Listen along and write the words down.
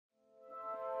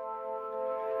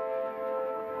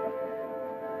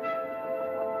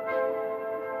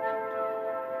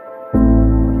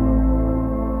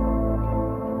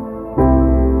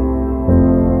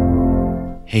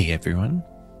Hey everyone,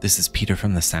 this is Peter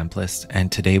from the Sampleist,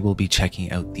 and today we'll be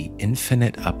checking out the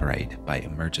Infinite Upright by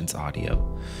Emergence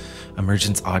Audio.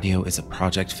 Emergence Audio is a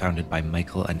project founded by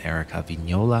Michael and Erica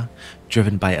Vignola,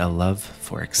 driven by a love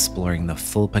for exploring the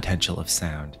full potential of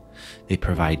sound. They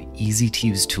provide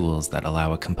easy-to-use tools that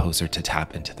allow a composer to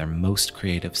tap into their most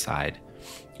creative side,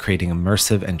 creating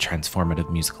immersive and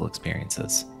transformative musical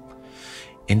experiences.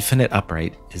 Infinite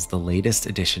Upright is the latest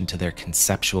addition to their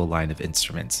conceptual line of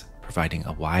instruments, providing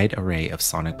a wide array of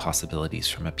sonic possibilities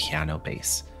from a piano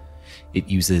bass. It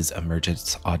uses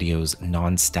Emergence Audio's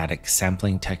non-static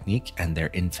sampling technique and their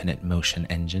infinite motion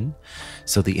engine,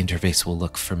 so the interface will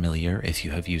look familiar if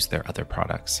you have used their other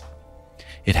products.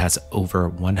 It has over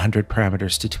 100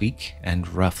 parameters to tweak and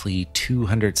roughly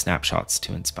 200 snapshots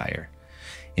to inspire.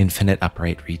 Infinite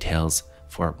Upright retails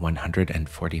for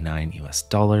 $149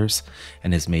 US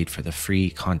and is made for the free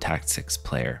Contact 6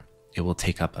 player. It will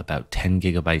take up about 10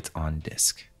 gigabytes on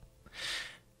disk.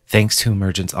 Thanks to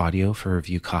Emergence Audio for a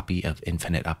review copy of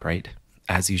Infinite Upright.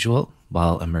 As usual,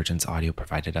 while Emergence Audio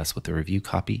provided us with a review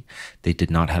copy, they did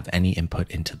not have any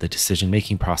input into the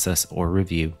decision-making process or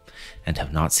review and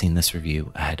have not seen this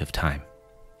review ahead of time.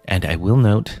 And I will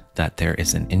note that there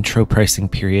is an intro pricing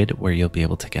period where you'll be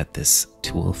able to get this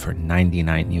tool for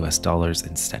 $99 US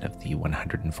instead of the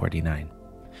 $149.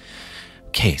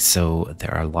 Okay, so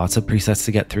there are lots of presets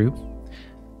to get through.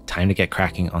 Time to get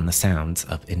cracking on the sounds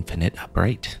of Infinite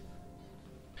Upright.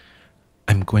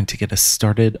 I'm going to get us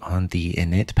started on the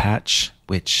init patch,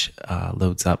 which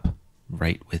loads up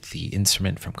right with the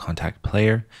instrument from Contact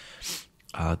Player.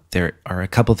 There are a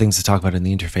couple things to talk about in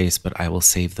the interface, but I will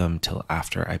save them till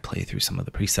after I play through some of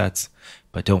the presets.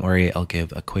 But don't worry, I'll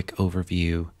give a quick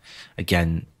overview.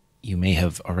 Again, you may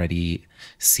have already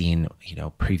seen,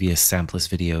 previous Sampleist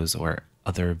videos or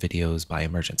other videos by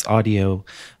Emergence Audio,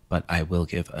 but I will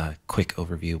give a quick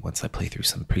overview once I play through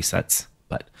some presets.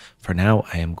 But for now,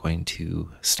 I am going to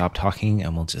stop talking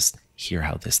and we'll just hear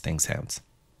how this thing sounds.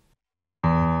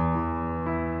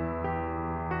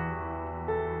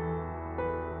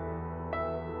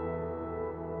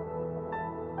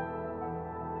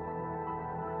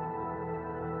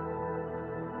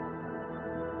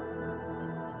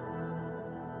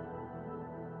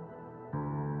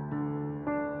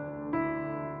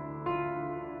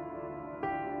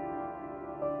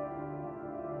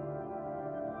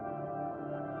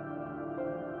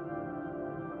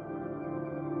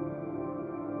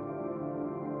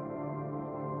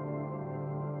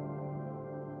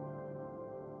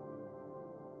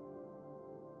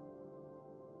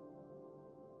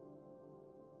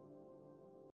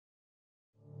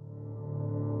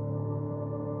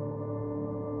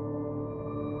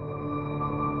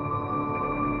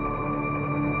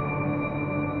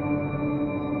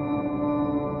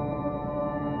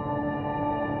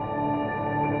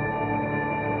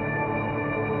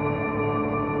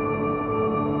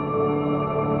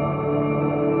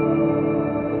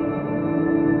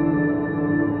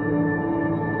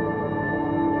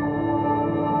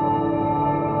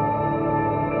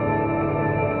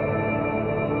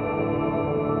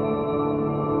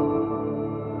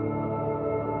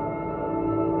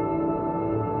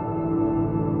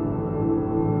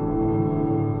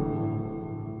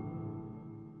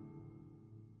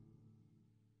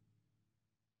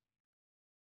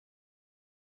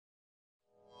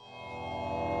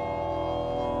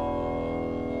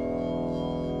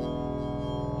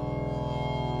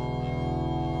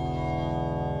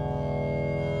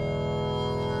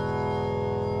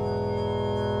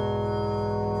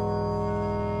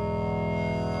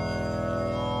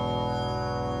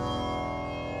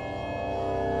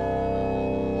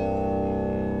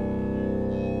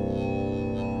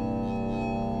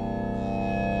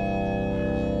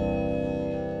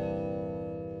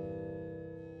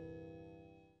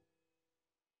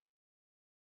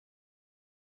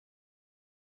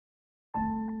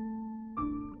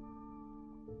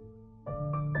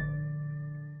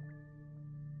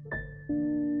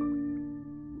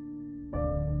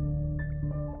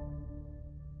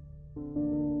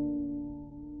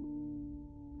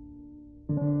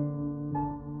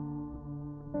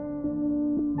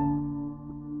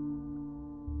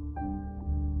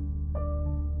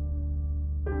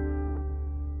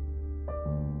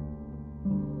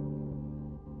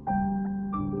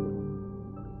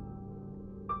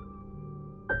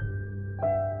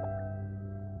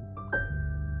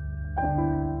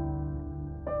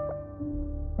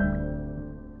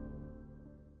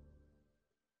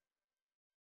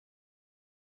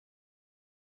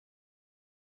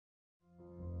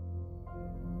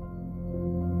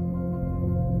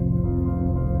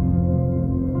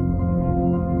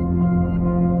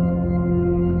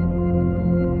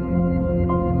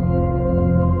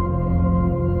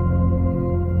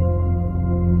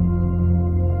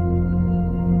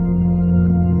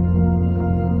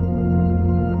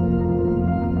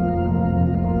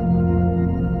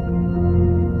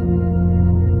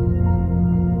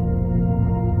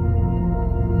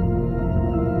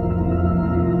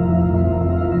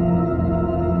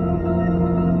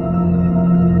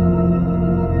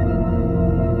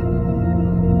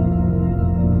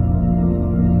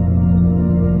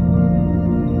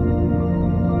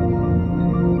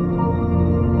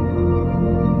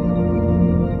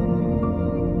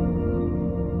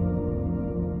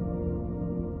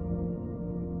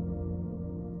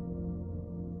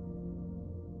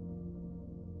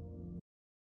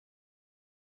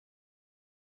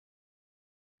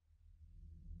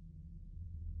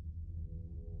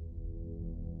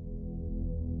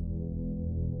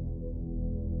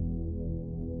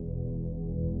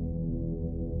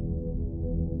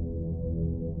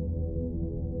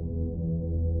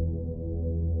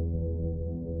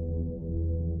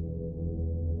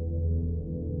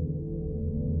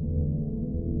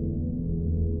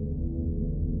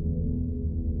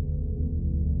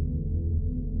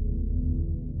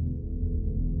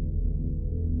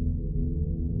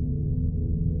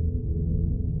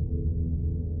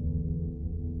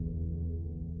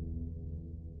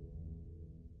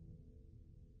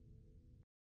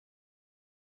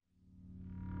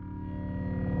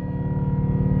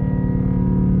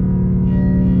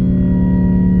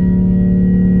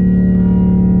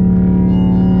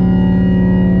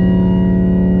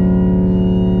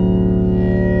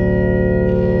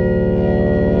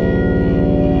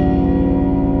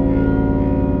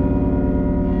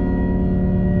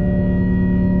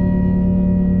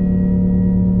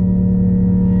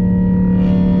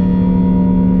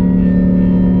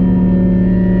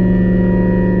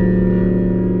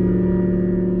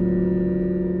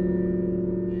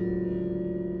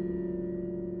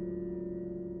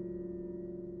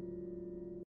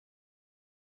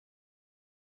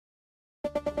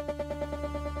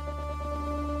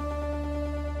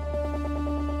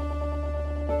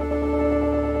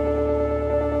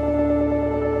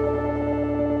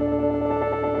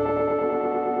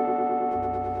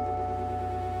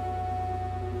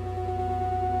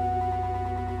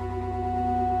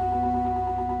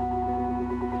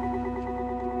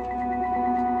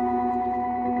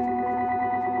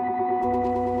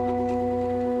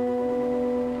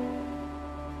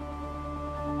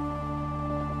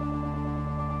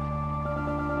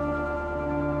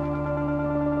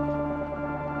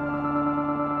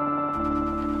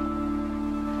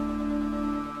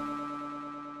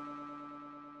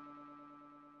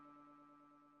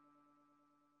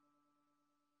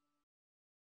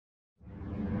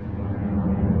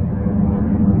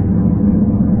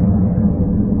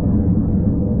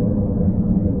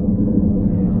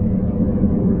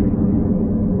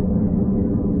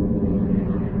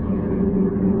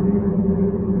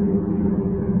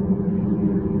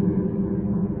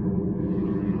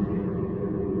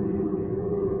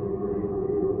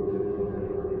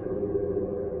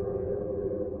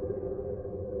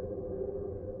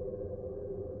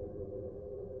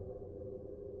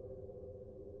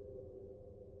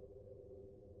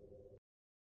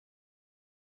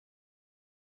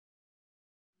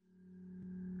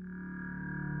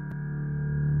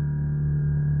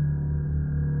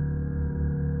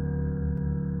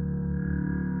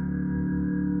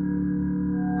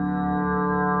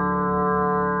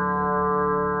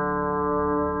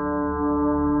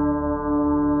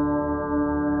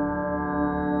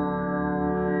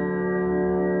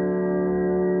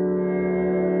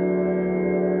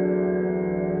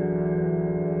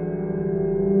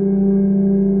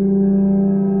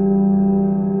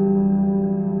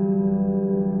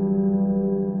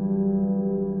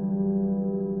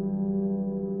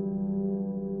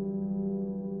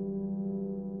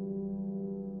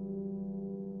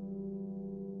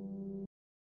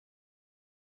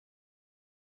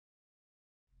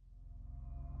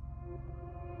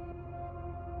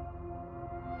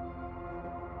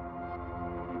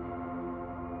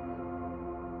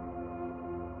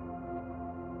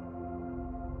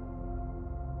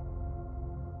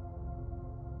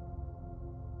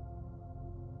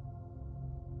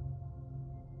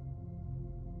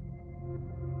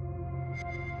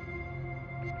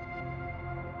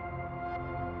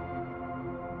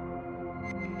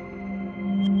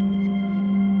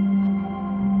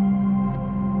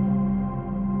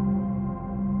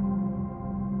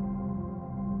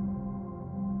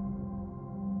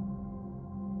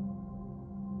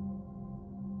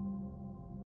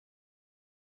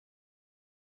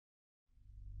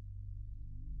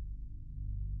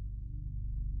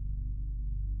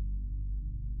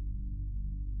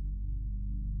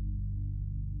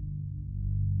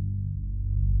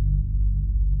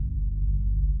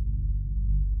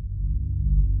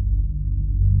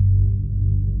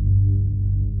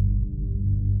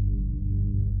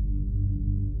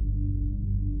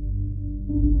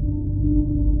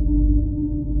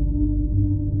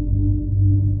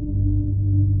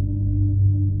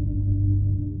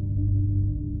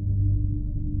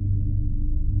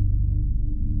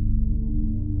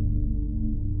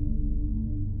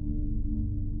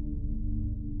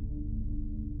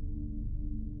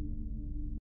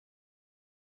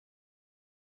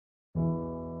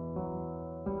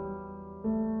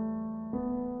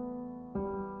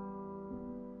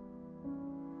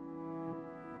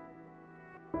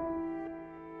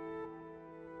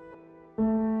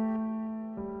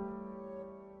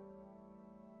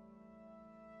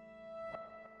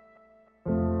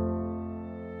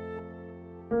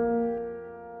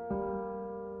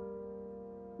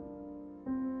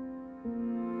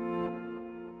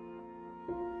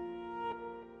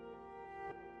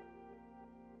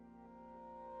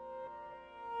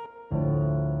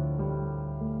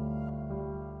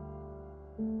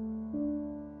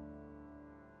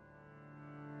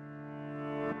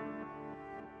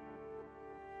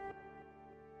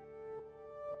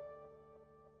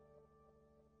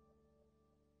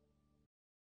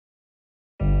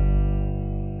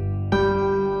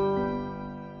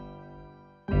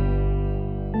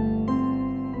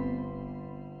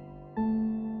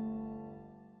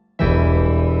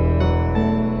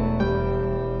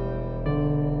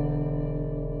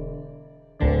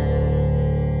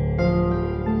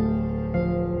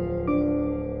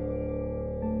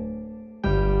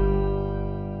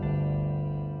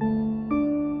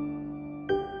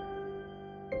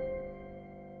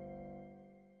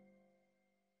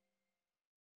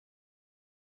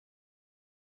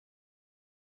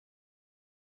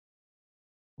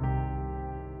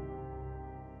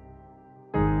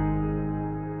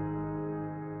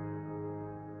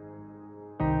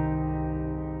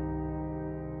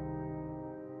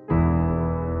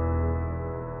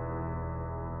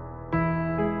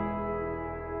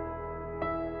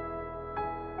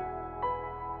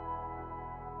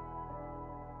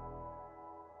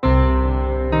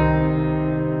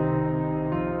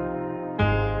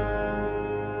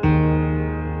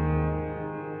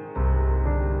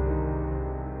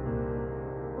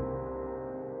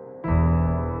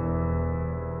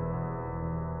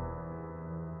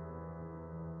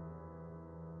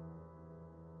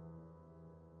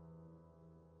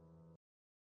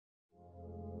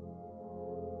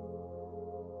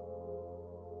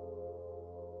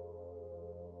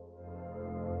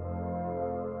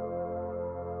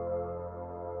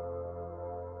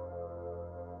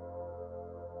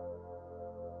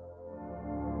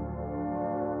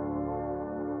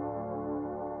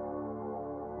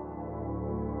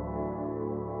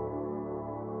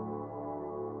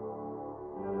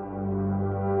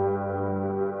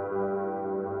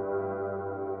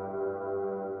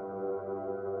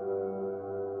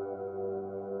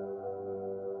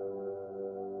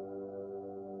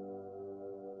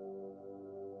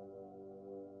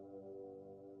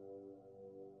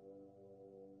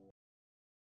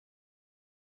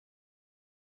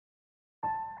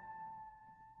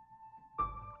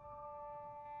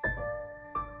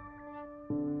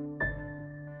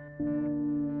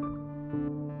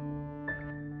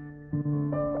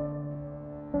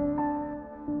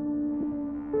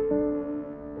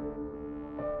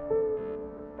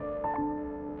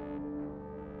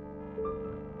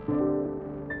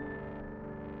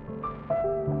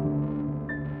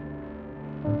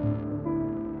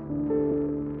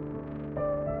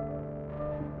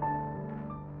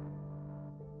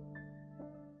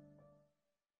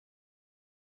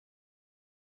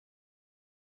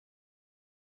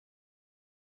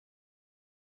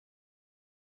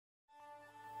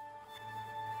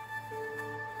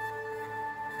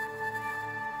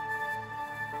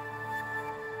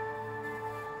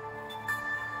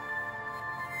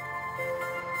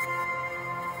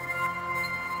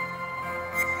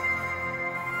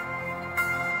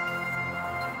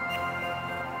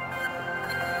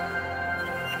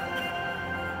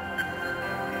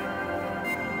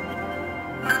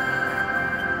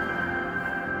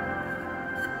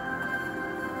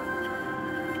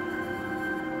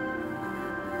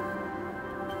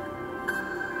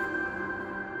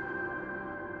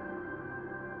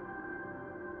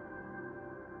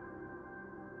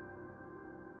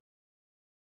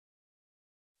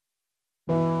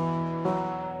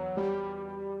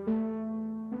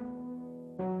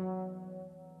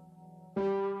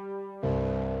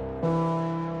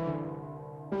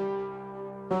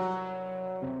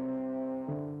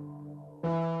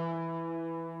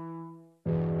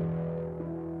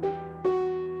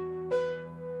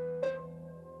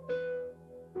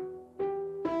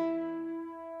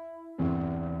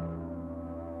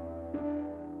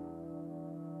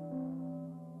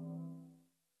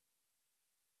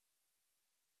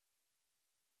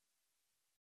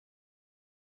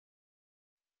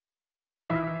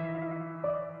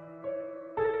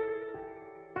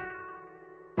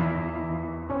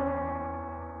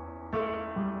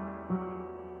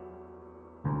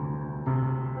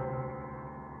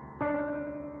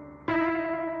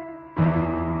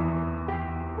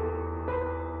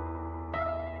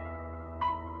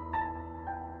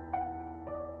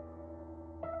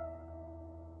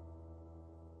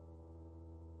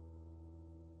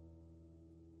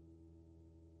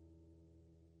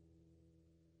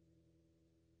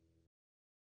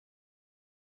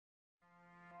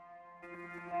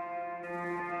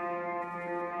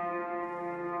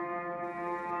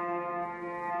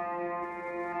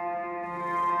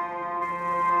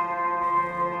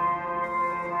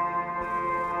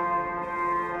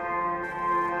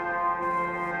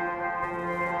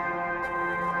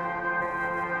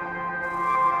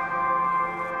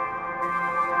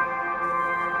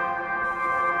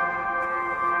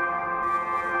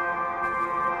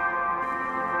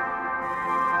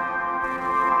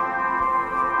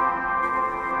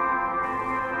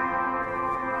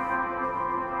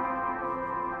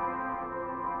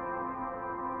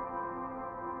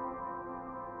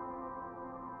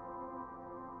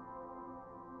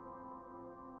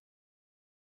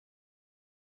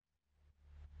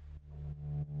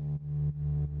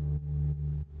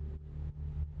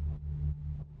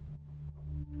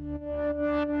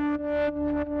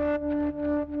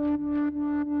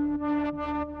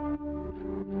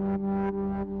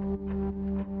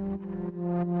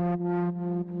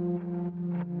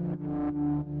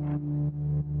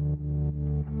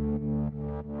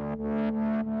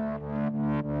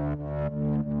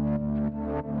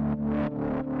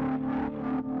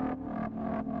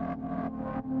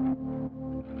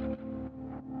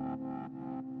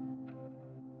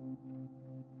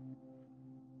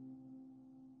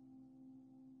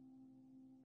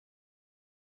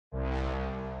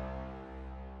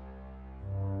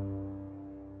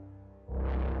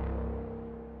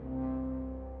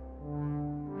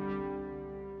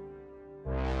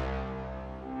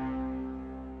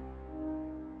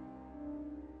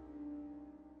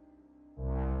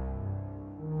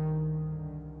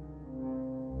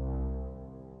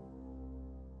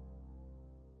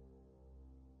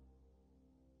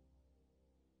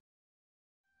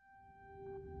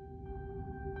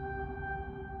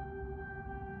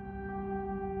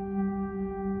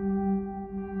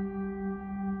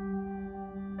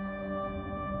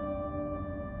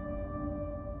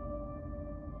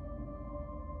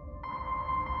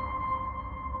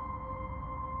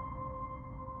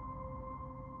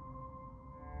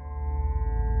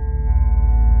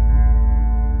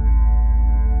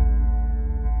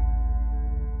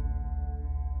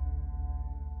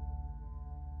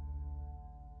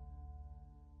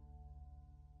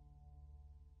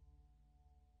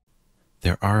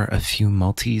 There are a few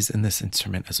multis in this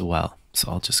instrument as well,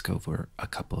 so I'll just go over a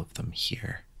couple of them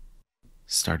here,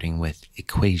 starting with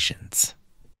equations.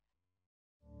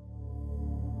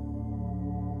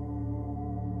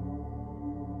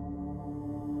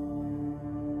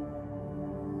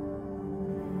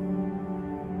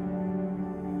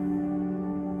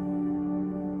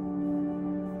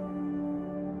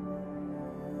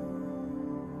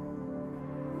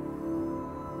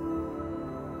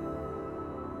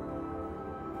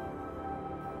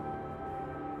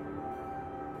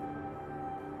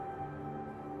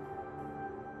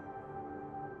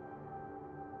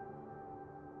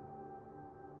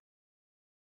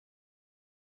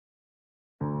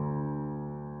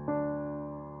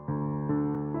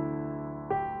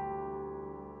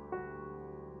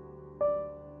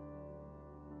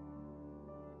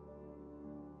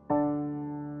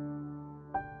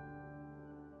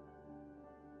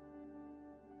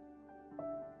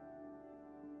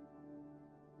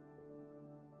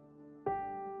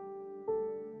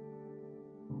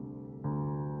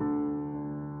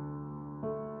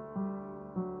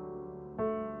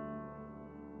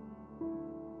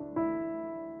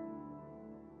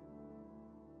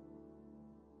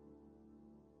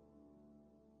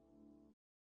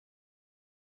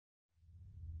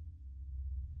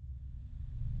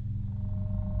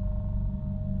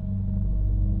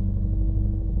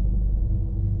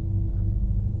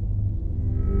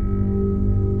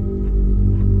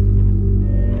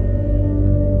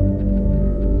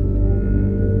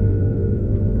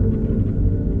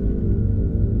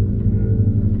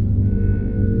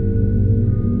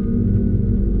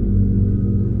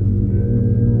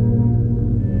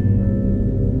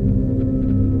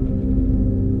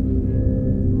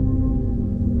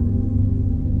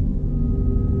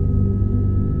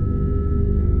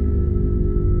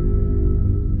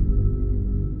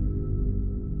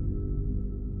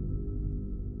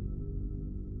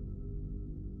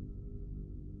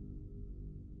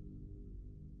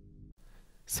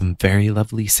 some very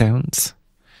lovely sounds.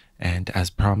 And as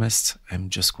promised, I'm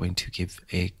just going to give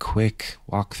a quick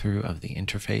walkthrough of the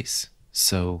interface.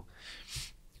 So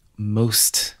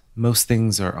most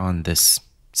things are on this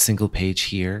single page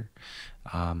here,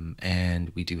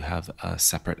 and we do have a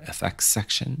separate effects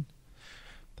section.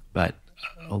 But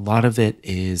a lot of the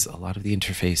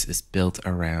interface is built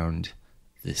around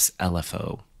this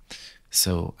LFO.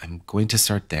 So I'm going to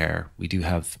start there. We do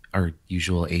have our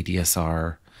usual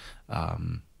ADSR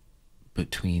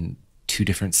between two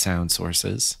different sound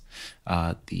sources.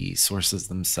 The sources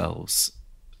themselves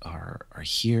are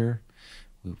here.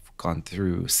 We've gone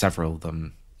through several of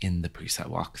them in the preset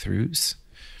walkthroughs.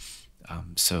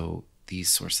 So these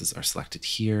sources are selected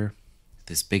here.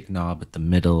 This big knob at the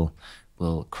middle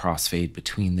will crossfade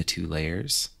between the two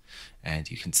layers, and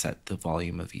you can set the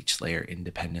volume of each layer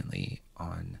independently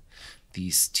on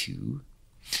these two.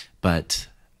 But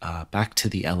back to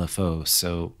the LFO.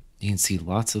 So you can see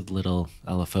lots of little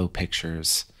LFO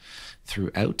pictures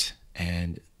throughout,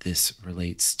 and this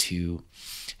relates to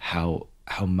how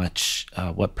much,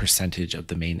 what percentage of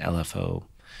the main LFO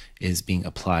is being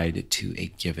applied to a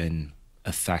given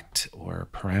effect or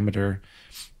parameter,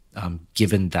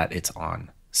 given that it's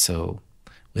on. So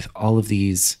with all of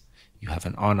these, you have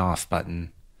an on-off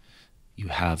button, you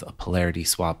have a polarity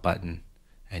swap button,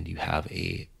 and you have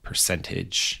a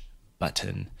percentage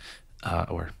button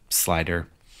or slider.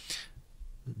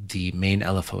 The main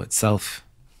LFO itself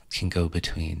can go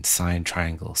between sine,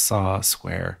 triangle, saw,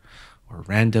 square, or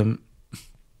random.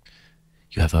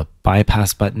 You have a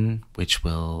bypass button, which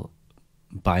will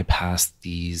bypass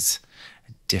these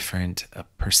different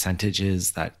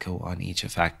percentages that go on each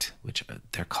effect, which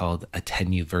they're called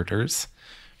attenuverters.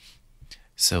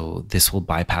 So this will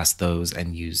bypass those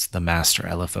and use the master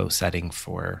LFO setting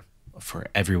for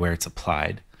everywhere it's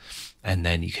applied. And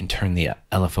then you can turn the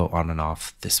LFO on and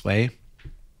off this way.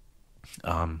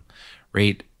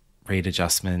 Rate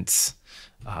adjustments,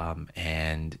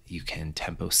 and you can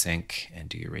tempo sync and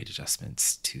do your rate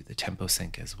adjustments to the tempo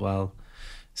sync as well.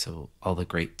 So all the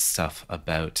great stuff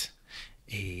about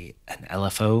an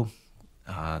LFO.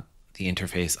 The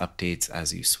interface updates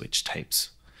as you switch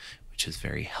types, which is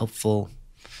very helpful,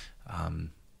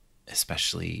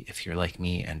 especially if you're like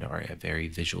me and are a very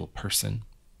visual person.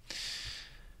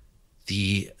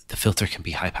 The filter can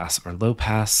be high pass or low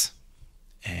pass,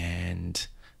 and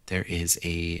there is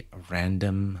a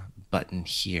random button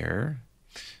here.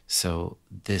 So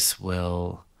this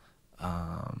will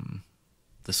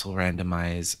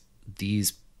randomize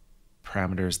these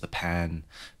parameters, the pan,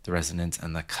 the resonance,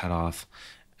 and the cutoff,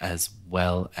 as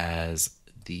well as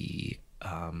the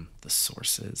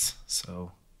sources.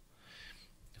 So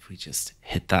if we just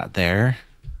hit that there,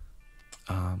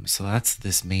 so that's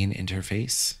this main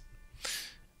interface.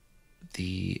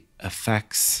 The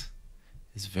effects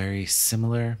is very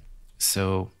similar.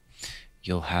 So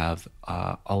you'll have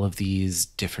all of these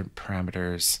different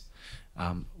parameters,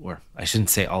 or I shouldn't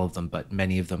say all of them, but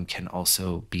many of them can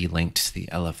also be linked to the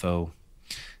LFO.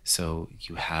 So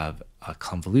you have a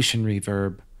convolution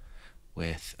reverb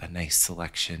with a nice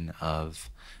selection of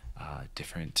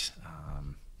different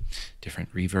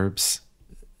reverbs,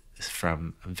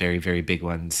 from very, very big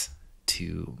ones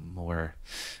to more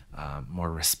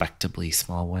respectably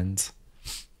small ones.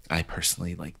 I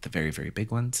personally like the very, very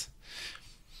big ones.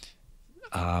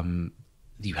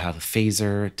 You have a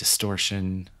phaser,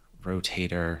 distortion,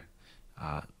 rotator,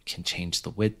 can change the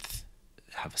width,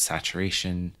 have a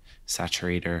saturation,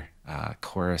 saturator,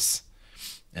 chorus,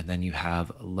 and then you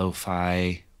have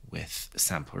lo-fi with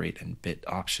sample rate and bit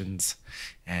options,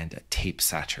 and a tape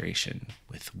saturation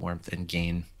with warmth and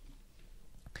gain.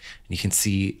 And you can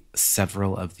see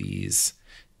several of these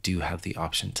do have the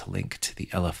option to link to the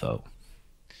LFO.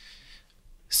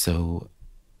 So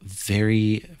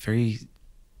very, very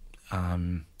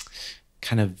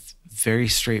kind of very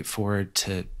straightforward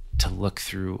to look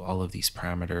through all of these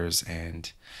parameters,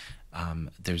 and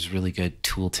there's really good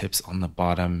tool tips on the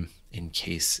bottom in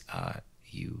case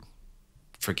you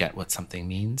forget what something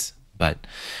means. But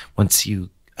once you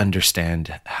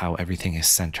understand how everything is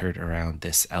centered around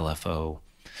this LFO,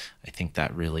 I think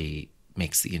that really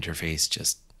makes the interface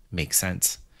just make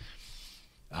sense.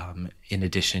 In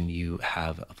addition, you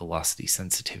have a velocity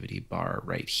sensitivity bar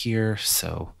right here,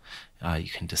 so you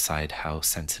can decide how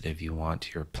sensitive you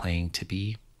want your playing to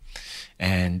be.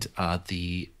 And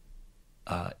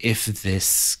if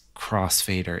this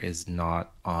crossfader is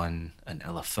not on an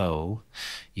LFO,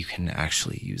 you can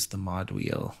actually use the mod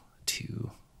wheel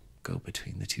to go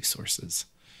between the two sources.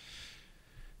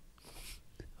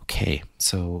 Okay,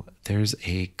 so there's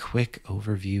a quick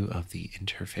overview of the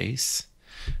interface.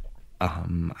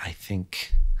 I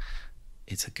think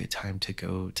it's a good time to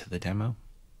go to the demo.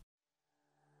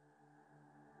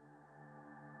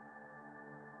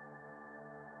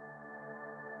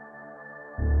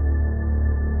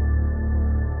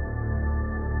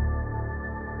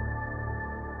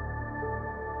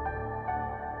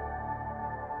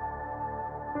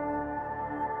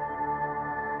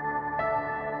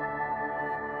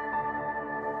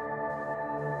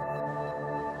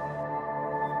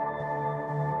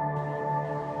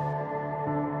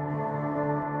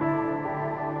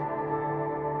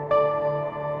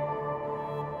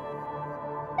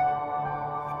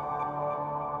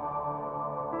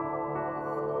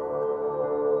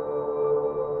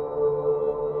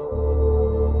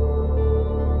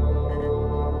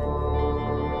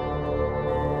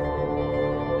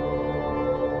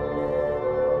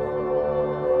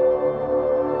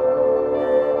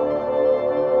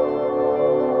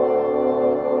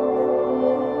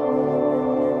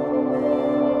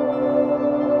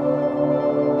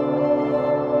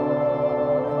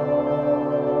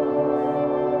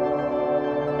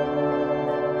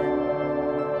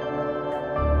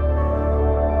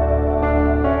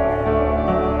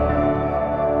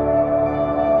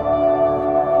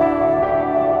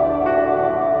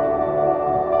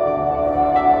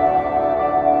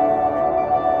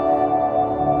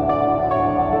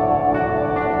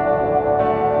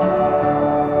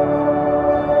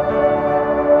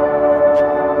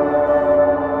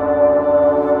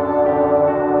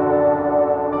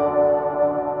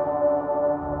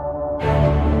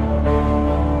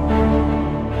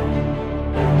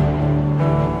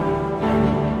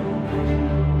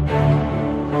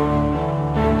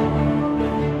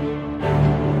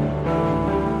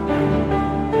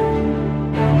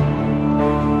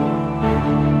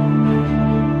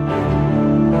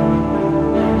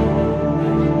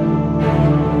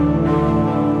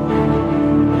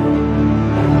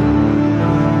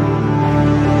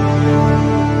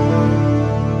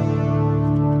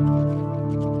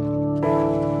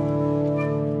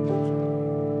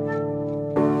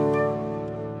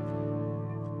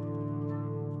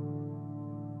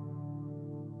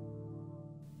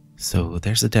 So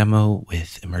there's a demo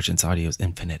with Emergence Audio's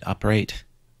Infinite Upright.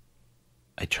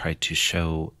 I tried to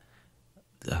show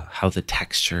how the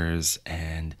textures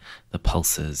and the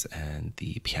pulses and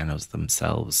the pianos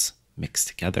themselves mix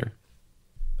together.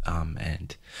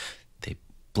 And they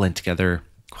blend together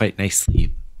quite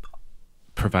nicely,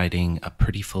 providing a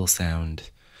pretty full sound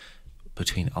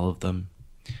between all of them.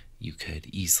 You could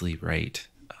easily write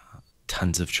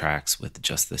tons of tracks with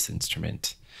just this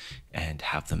instrument and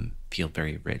have them feel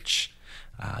very rich.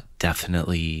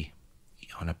 Definitely,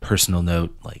 on a personal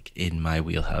note, like in my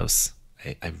wheelhouse,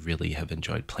 I really have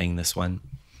enjoyed playing this one.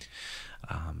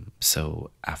 So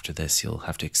after this, you'll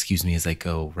have to excuse me as I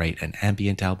go write an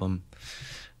ambient album.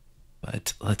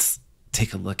 But let's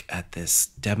take a look at this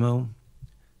demo.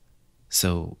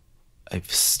 So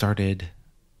I've started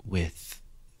with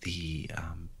the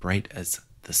Bright as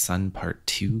the Sun Part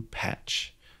 2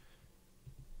 patch.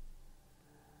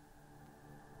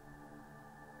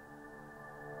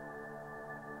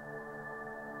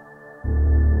 I'm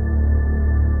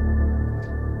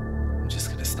just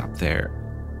going to stop there.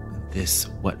 This,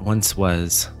 what once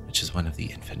was, which is one of the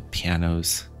Infinite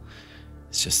pianos,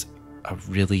 it's just a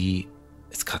really,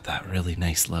 it's got that really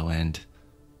nice low end.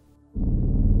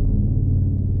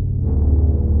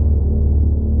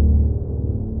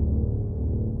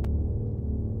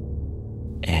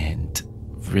 And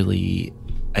really,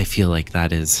 I feel like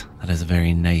that is a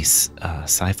very nice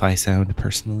sci-fi sound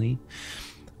personally,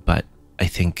 but I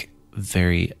think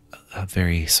a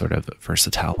very sort of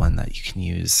versatile one that you can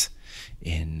use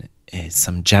in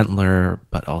some gentler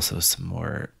but also some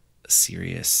more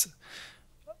serious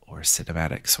or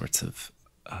cinematic sorts of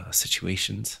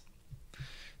situations.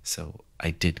 So I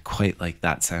did quite like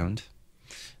that sound.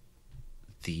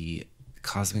 The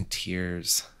Cosmic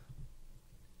Tears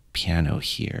piano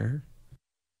here.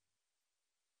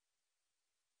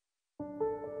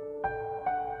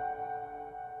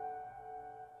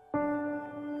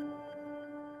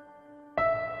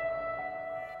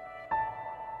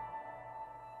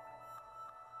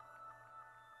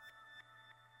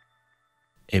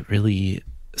 It really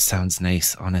sounds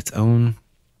nice on its own.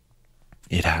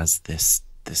 It has this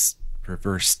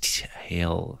reverse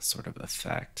tail sort of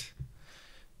effect.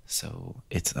 So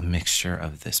it's a mixture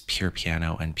of this pure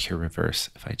piano and pure reverse.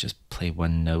 If I just play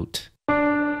one note.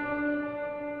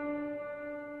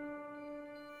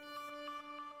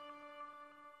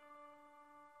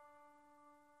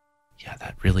 Yeah,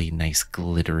 that really nice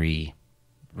glittery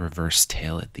reverse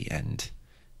tail at the end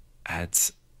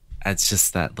adds adds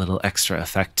just that little extra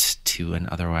effect to an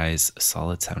otherwise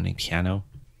solid sounding piano.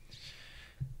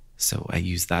 So I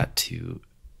use that to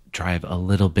drive a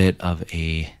little bit of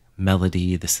a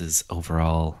melody. This is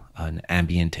overall an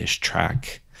ambient-ish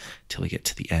track till we get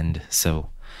to the end, so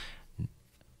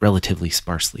relatively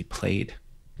sparsely played.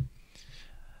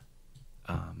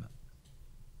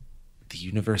 The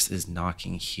universe is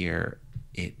knocking here.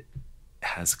 It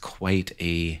has quite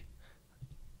a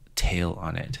tail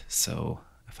on it, so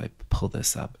if I pull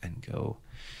this up and go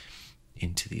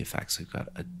into the effects, we've got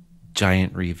a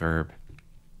giant reverb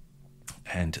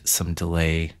and some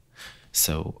delay.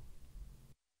 So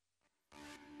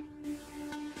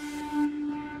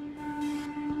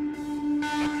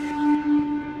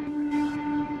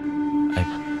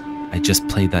I just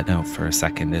played that note for a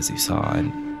second, as you saw,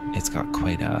 and it's got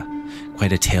quite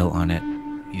a tail on it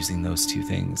using those two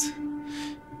things.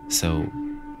 So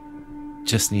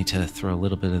just need to throw a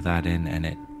little bit of that in, and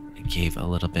it gave a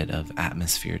little bit of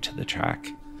atmosphere to the track.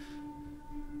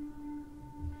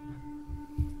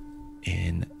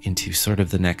 Into sort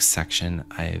of the next section,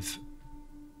 I've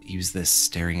used this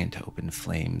Staring into Open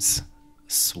Flames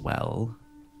swell.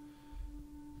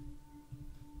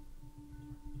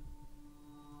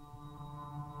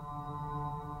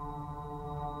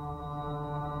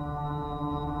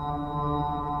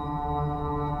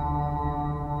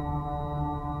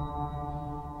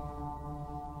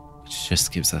 Which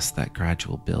just gives us that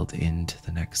gradual build into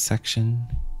the next section.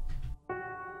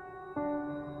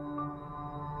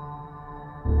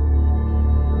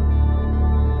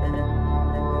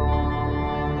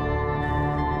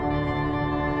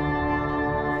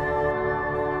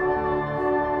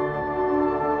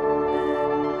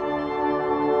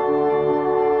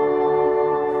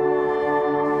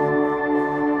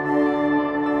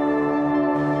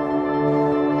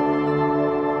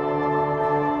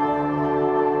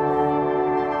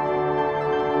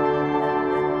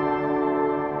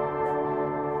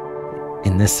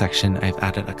 In this section, I've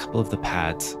added a couple of the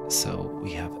pads, so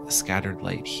we have a scattered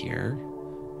light here.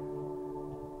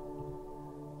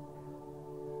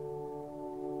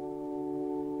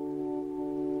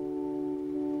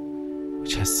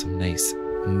 Which has some nice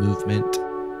movement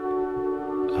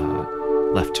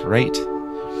left to right,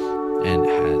 and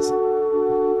has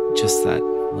just that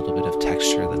little bit of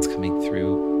texture that's coming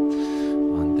through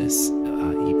on this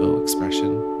EBO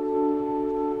expression.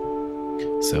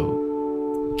 So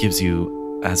gives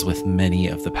you, as with many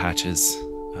of the patches,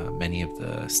 many of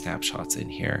the snapshots in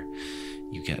here,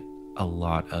 you get a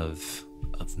lot of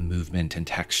movement and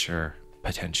texture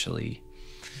potentially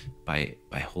by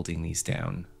holding these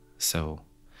down. So,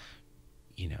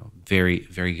 you know, very,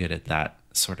 very good at that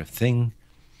sort of thing,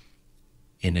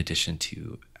 in addition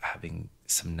to having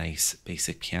some nice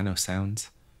basic piano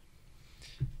sounds.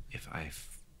 If I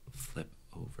flip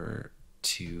over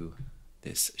to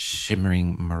this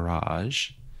Shimmering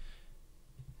Mirage,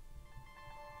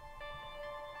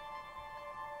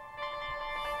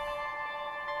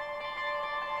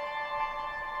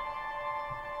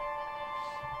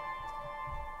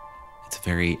 it's a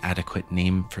very adequate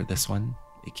name for this one.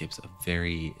 It gives a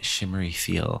very shimmery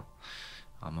feel,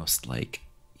 almost like,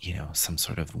 you know, some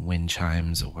sort of wind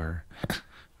chimes or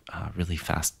really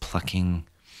fast plucking,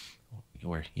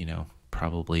 or, you know,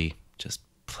 probably just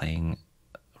playing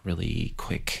a really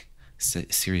quick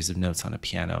series of notes on a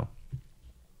piano,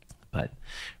 but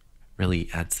really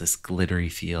adds this glittery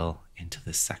feel into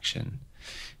this section.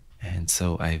 And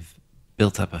so I've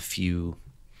built up a few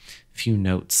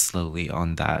notes slowly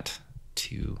on that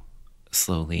to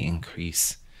slowly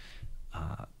increase,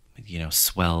 you know,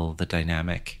 swell the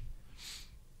dynamic,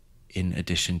 in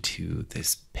addition to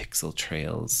this Pixel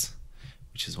Trails,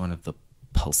 which is one of the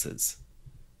pulses.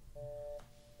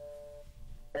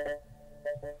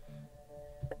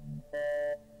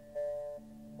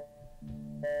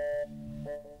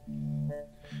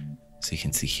 So you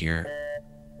can see here,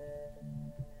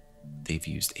 they've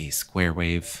used a square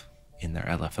wave in their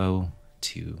LFO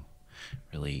to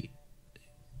really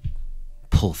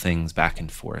pull things back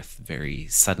and forth very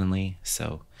suddenly.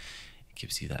 So it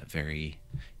gives you that very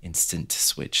instant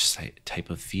switch type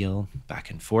of feel back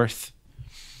and forth.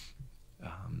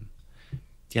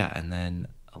 Yeah, and then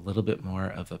a little bit more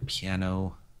of a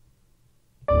piano.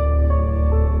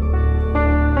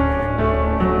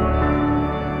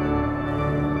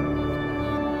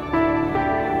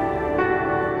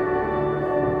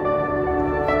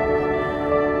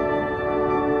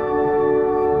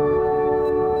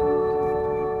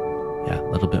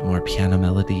 Piano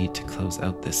melody to close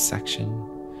out this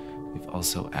section. We've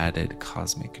also added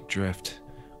Cosmic Drift,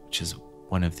 which is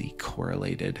one of the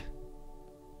correlated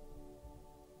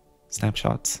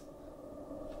snapshots.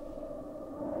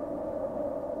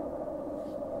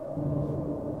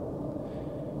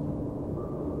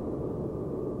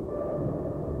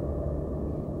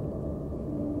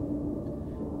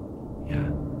 Yeah,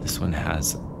 this one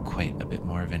has quite a bit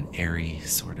more of an airy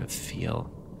sort of feel.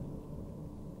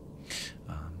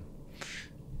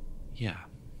 Yeah.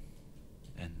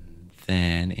 And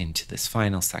then into this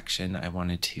final section, I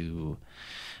wanted to,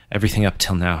 everything up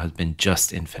till now has been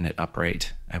just infinite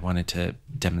upright. I wanted to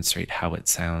demonstrate how it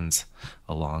sounds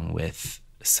along with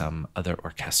some other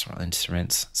orchestral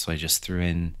instruments. So I just threw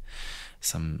in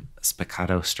some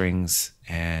spiccato strings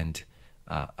and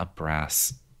a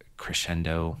brass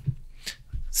crescendo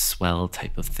swell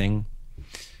type of thing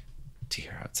to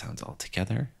hear how it sounds all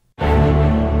together.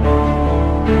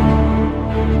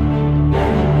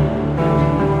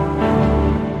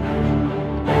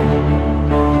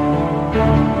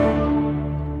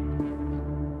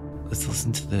 Let's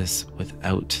listen to this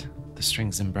without the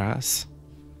strings and brass.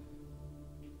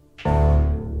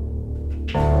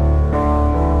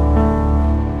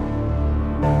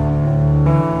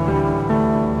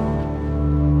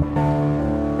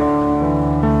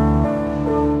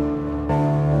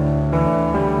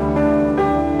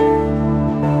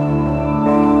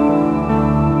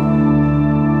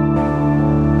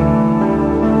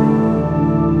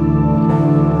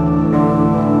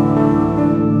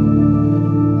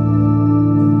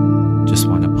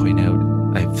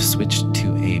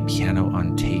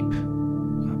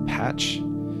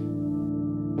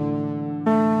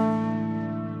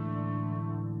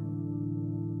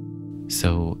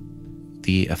 So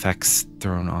the effects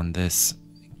thrown on this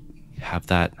have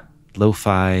that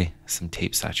lo-fi, some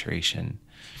tape saturation,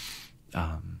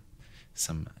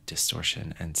 some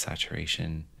distortion and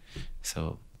saturation.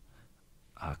 So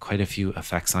quite a few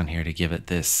effects on here to give it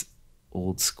this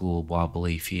old school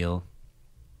wobbly feel.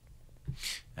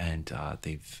 And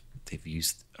they've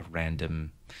used a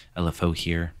random LFO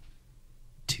here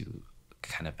to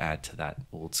kind of add to that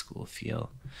old school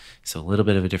feel. So a little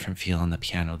bit of a different feel on the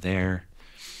piano there.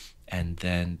 And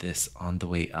then this On the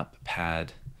Way Up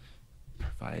pad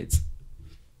provides,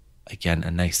 again,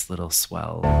 a nice little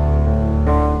swell.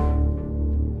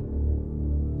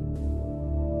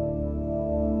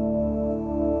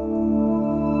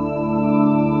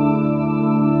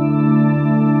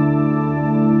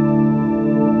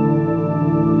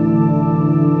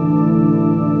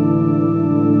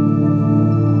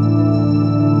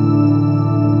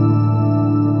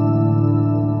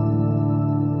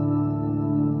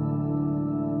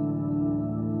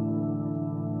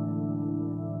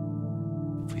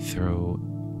 Throw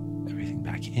everything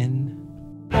back in.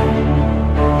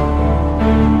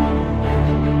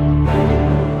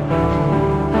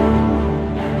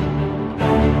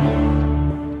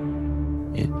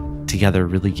 It together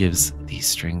really gives these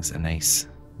strings a nice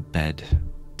bed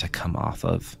to come off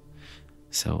of.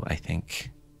 So I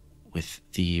think with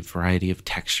the variety of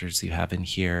textures you have in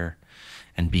here,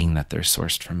 and being that they're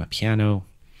sourced from a piano,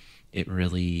 it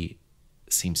really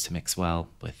seems to mix well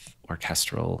with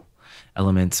orchestral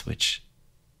elements, which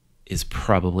is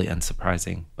probably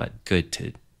unsurprising, but good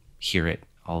to hear it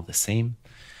all the same.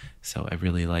 So I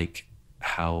really like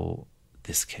how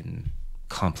this can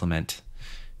complement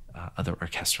other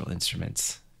orchestral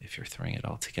instruments if you're throwing it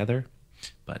all together.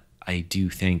 But I do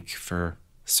think for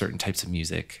certain types of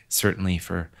music, certainly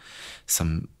for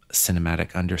some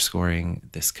cinematic underscoring,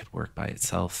 this could work by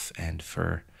itself, and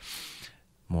for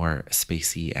more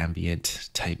spacey ambient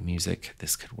type music,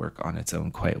 this could work on its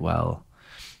own quite well.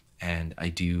 And I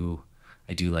do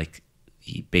like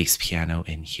the bass piano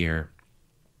in here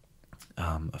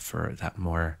for that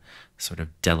more sort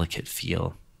of delicate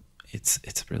feel.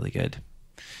 It's really good.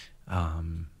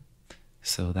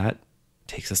 So that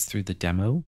takes us through the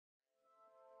demo.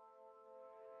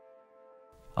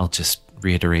 I'll just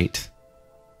reiterate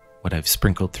what I've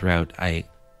sprinkled throughout. I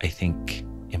think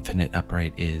Infinite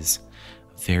Upright is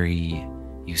very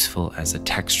useful as a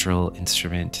textural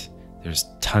instrument. There's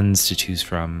tons to choose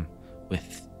from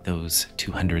with those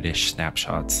 200-ish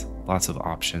snapshots, lots of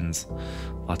options,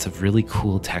 lots of really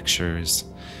cool textures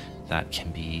that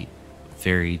can be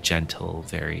very gentle,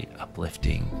 very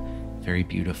uplifting, very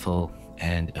beautiful,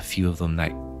 and a few of them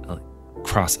that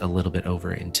cross a little bit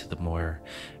over into the more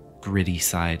gritty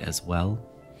side as well.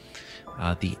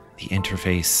 The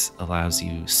interface allows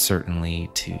you certainly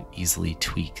to easily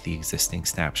tweak the existing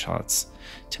snapshots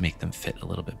to make them fit a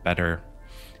little bit better.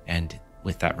 And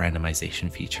with that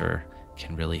randomization feature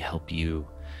can really help you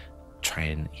try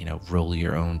and, roll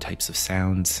your own types of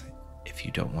sounds if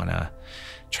you don't want to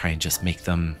try and just make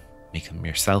them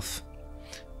yourself.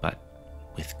 But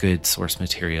with good source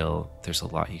material, there's a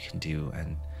lot you can do,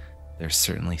 and there's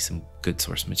certainly some good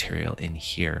source material in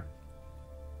here.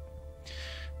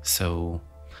 So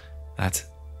that's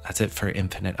it for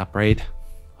Infinite Upright.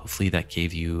 Hopefully that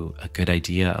gave you a good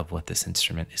idea of what this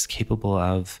instrument is capable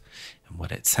of and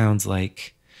what it sounds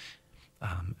like.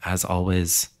 As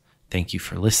always, thank you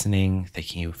for listening.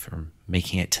 Thank you for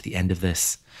making it to the end of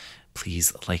this.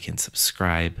 Please like and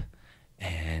subscribe.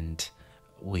 And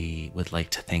we would like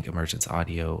to thank Emergence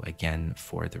Audio again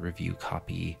for the review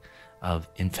copy of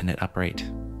Infinite Upright.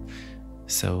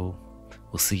 So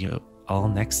we'll see you all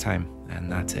next time.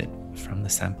 And that's it from the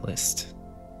Sampleist.